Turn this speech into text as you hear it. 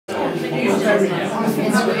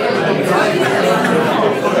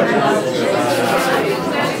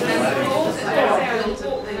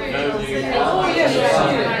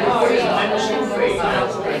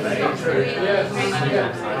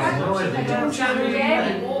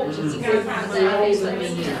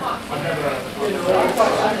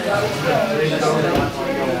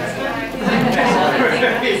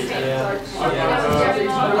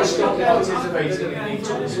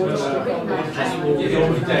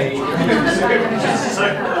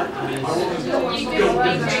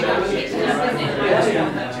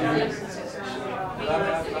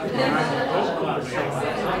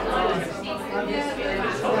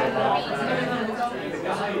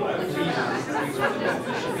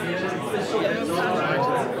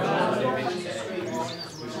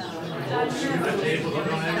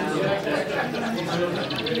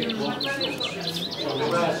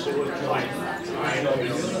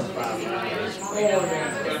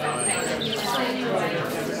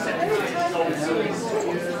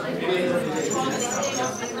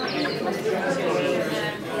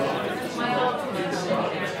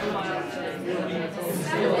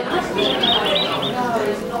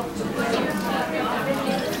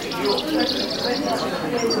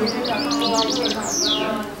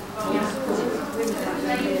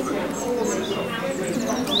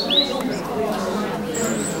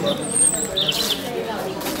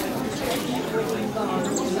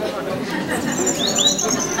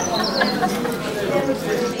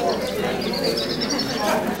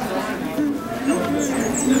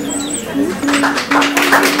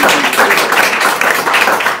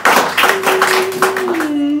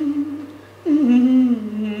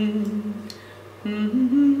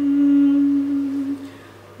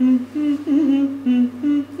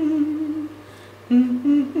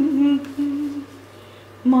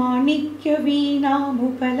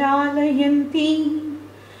माणिक्यवीणामुपलालयन्ती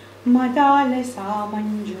मदालसा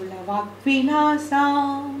मञ्जुलवाग्विलासा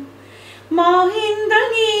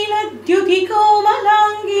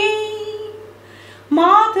माहेन्द्रनीलद्युतिकोमलाङ्गी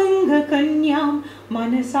मातङ्गकन्यां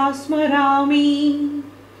मनसा स्मरामि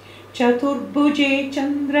चतुर्भुजे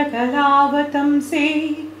चन्द्रकलावतंसे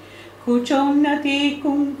कुचोन्नते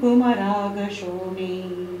कुङ्कुमरागशोणे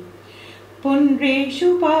पुण्ड्रेषु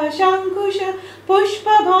पाशाङ्कुश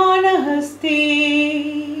पुष्पबाणहस्ते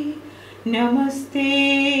नमस्ते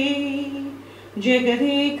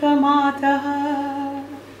जगदेकमातः.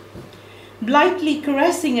 Blithely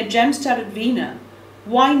caressing a gem-studded veena,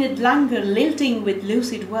 wynid languor lilting with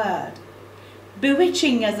lucid word,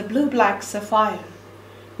 bewitching as a blue-black sapphire,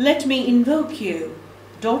 let me invoke you,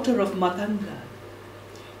 daughter of Matanga,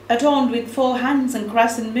 adorned with 4 hands and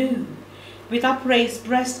crescent moon, with upraised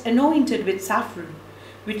breast anointed with saffron,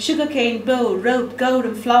 with sugarcane bow, rope, gold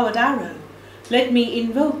and flowered arrow, let me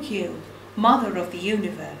invoke you, mother of the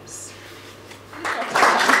universe.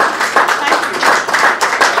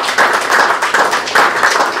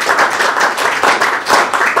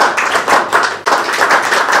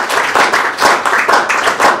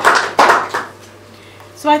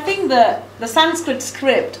 So I think the Sanskrit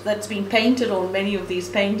script that's been painted on many of these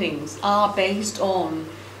paintings are based on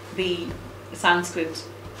the Sanskrit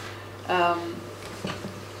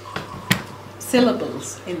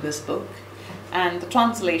syllables in this book, and the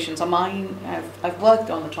translations are mine. I've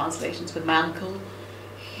worked on the translations with my uncle.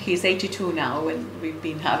 He's 82 now, and we've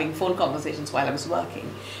been having phone conversations while I was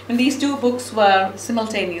working. And these 2 books were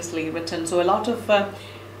simultaneously written, so a lot of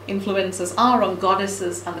influences are on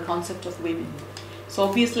goddesses and the concept of women. So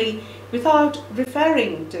obviously, without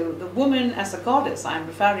referring to the woman as a goddess, I'm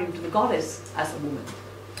referring to the goddess as a woman.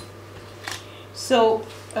 So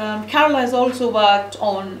Carola has also worked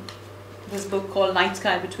on this book called Night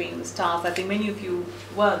Sky Between the Stars. I think many of you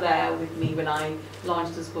were there with me when I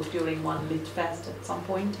launched this book during one Lit Fest at some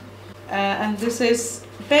point. And this is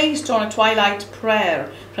based on a twilight prayer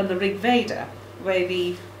from the Rig Veda, where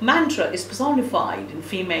the mantra is personified in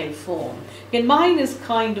female form. And mine is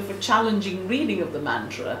kind of a challenging reading of the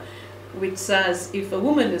mantra, which says, if a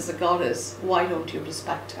woman is a goddess, why don't you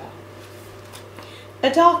respect her? A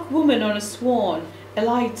dark woman on a swan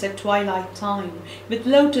alights at twilight time, with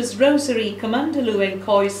lotus rosary, kamandalu and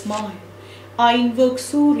coy smile. I invoke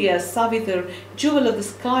Surya, Savitr, jewel of the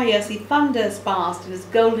sky, as he thunders past in his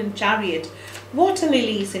golden chariot, water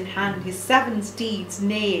lilies in hand, his 7 steeds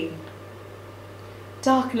neighing.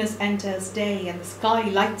 Darkness enters day, and the sky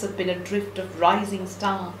lights up in a drift of rising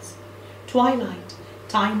stars. Twilight,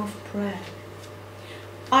 time of prayer.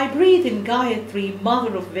 I breathe in Gayatri,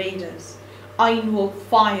 mother of Vedas. I invoke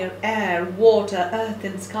fire, air, water, earth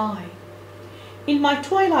and sky. In my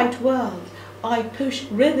twilight world, I push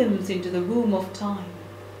rhythms into the womb of time.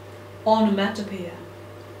 Onomatopoeia,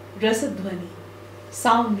 Rasadhvani,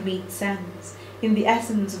 sound meets sense in the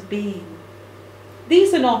essence of being.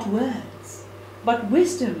 These are not words, but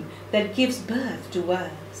wisdom that gives birth to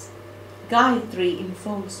words. Gayatri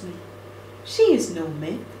enfolds me. She is no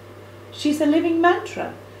myth. She is a living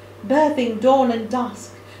mantra, birthing dawn and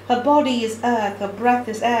dusk. Her body is earth, her breath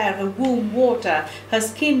is air, her womb water, her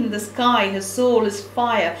skin the sky, her soul is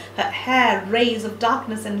fire, her hair rays of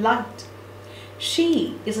darkness and light.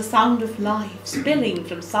 She is a sound of life spilling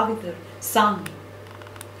from Savitr, sun.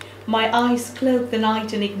 My eyes cloak the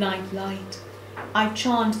night and ignite light. I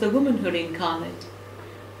chant the womanhood incarnate.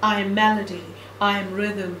 I am melody, I am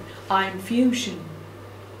rhythm, I am fusion.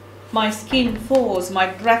 My skin thaws, my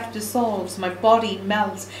breath dissolves, my body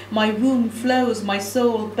melts, my womb flows, my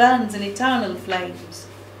soul burns in eternal flames.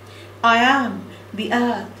 I am the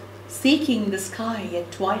earth seeking the sky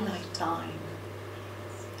at twilight time.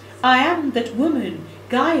 I am that woman,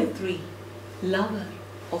 Gayatri, lover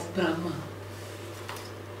of Brahma.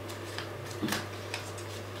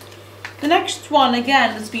 The next one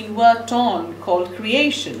again has been worked on, called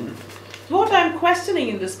creation. What I'm questioning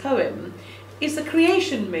in this poem is the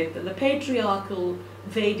creation myth and the patriarchal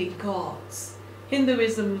Vedic gods.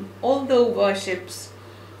 Hinduism, although worships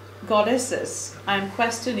goddesses, I'm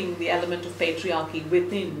questioning the element of patriarchy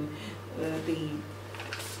within the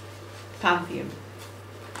pantheon.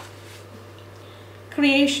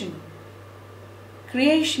 Creation.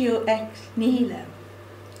 Creatio ex nihilo.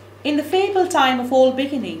 In the fabled time of all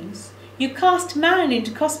beginnings, you cast man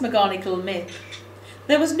into cosmogonical myth.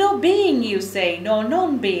 There was no being, you say, nor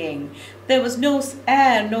non-being. There was no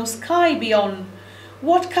air, no sky beyond.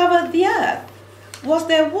 What covered the earth? Was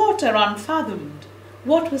there water unfathomed?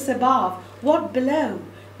 What was above? What below?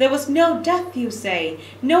 There was no death, you say,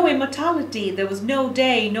 no immortality. There was no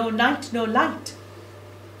day, no night, no light.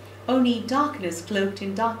 Only darkness cloaked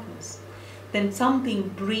in darkness. Then something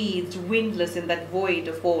breathed windless in that void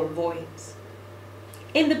of all voids.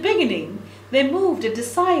 In the beginning, there moved a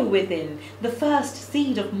desire within, the first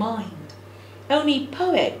seed of mind. Only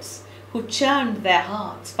poets who churned their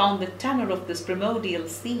hearts found the tenor of this primordial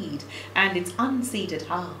seed and its unseeded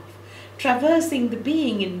half. Traversing the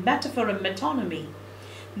being in metaphor and metonymy,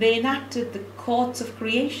 they enacted the chords of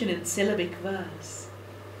creation in syllabic verse.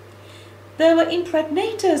 There were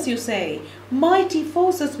impregnators, you say, mighty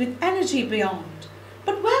forces with energy beyond.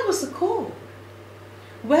 But where was the core?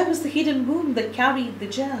 Where was the hidden womb that carried the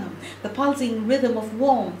germ, the pulsing rhythm of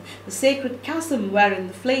warmth, the sacred chasm wherein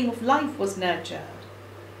the flame of life was nurtured?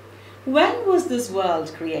 When was this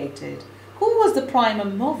world created? Who was the prima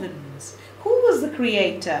movens? Who was the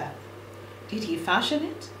creator? Did he fashion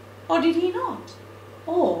it, or did he not?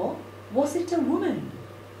 Or was it a woman?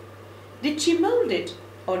 Did she mold it,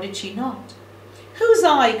 or did she not? Whose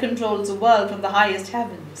eye controls the world from the highest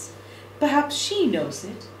heavens? Perhaps she knows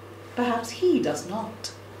it. Perhaps he does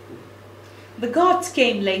not. The gods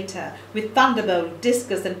came later with thunderbolt,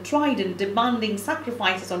 discus and trident, demanding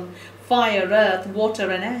sacrifices on fire, earth, water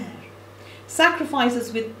and air.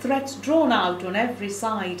 Sacrifices with threats drawn out on every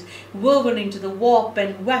side, woven into the warp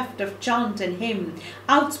and weft of chant and hymn,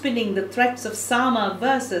 outspinning the threats of Sama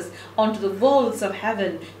verses onto the walls of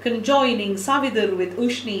heaven, conjoining Savidur with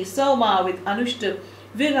Ushni, Soma with Anushta,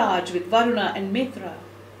 Viraj with Varuna and Mitra.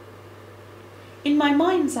 In my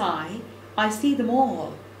mind's eye, I see them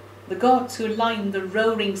all, the gods who line the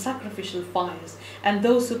roaring sacrificial fires, and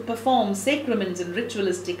those who perform sacraments in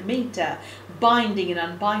ritualistic meter, binding and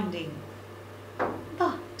unbinding.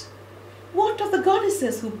 But what of the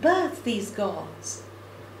goddesses who birthed these gods?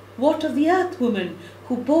 What of the earth woman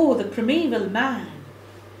who bore the primeval man?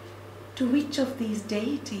 To which of these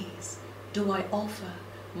deities do I offer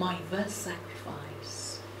my verse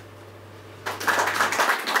sacrifice?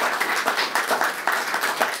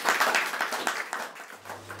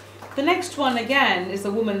 The next one again is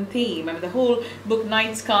a woman theme. I mean, the whole book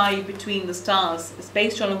Night Sky Between the Stars is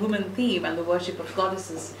based on a woman theme and the worship of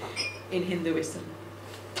goddesses in Hinduism.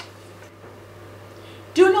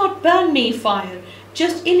 Do not burn me, fire,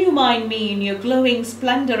 just illumine me in your glowing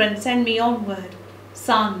splendor and send me onward.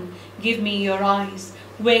 Sun, give me your eyes.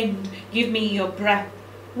 Wind, give me your breath.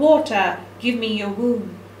 Water, give me your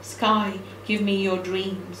womb. Sky, give me your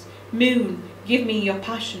dreams. Moon, give me your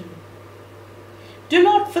passion. Do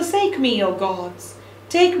not forsake me, O gods.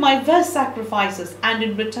 Take my verse sacrifices, and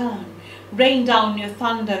in return, rain down your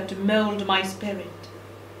thunder to mould my spirit.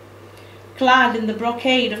 Clad in the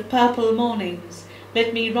brocade of purple mornings,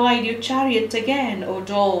 let me ride your chariot again, O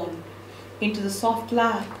dawn, into the soft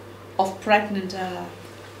lap of pregnant earth.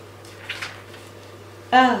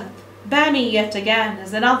 Earth, bear me yet again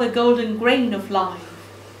as another golden grain of life.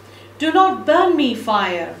 Do not burn me,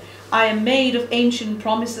 fire. I am made of ancient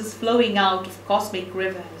promises flowing out of cosmic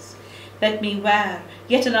rivers. Let me wear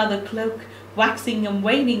yet another cloak, waxing and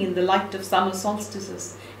waning in the light of summer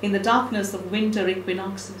solstices, in the darkness of winter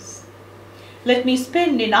equinoxes. Let me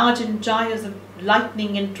spin in argent gyres of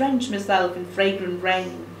lightning and drench myself in fragrant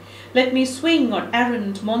rain. Let me swing on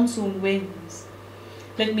errant monsoon winds.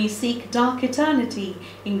 Let me seek dark eternity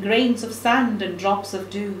in grains of sand and drops of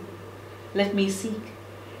dew. Let me seek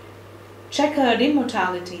checkered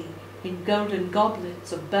immortality in golden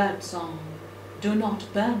goblets of bird song. Do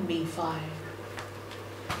not burn me, fire.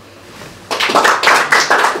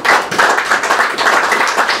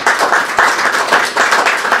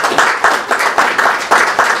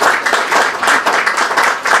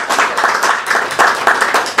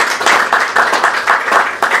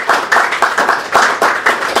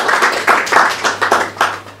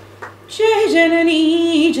 Jai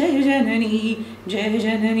Janani, Jai Janani, Jai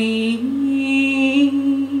Janani.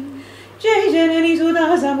 Jai Janani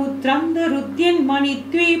Sudha Samudrandha Rudyan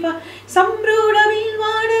Manidvipa Samruda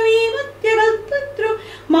Vilvadavi Matyagalpatru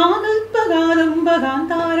Magalpagadam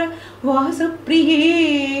Bagantara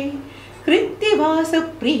Vasapriye Kritti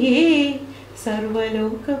Vasapriye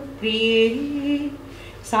Sarvaloka Priye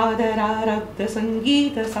Sadararabdha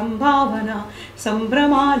Sangita Sambhavana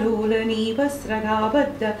Sambramalolani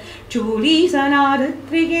Vasragabadda Chuli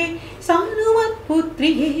Sanadatriye Sanumat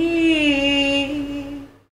Putriye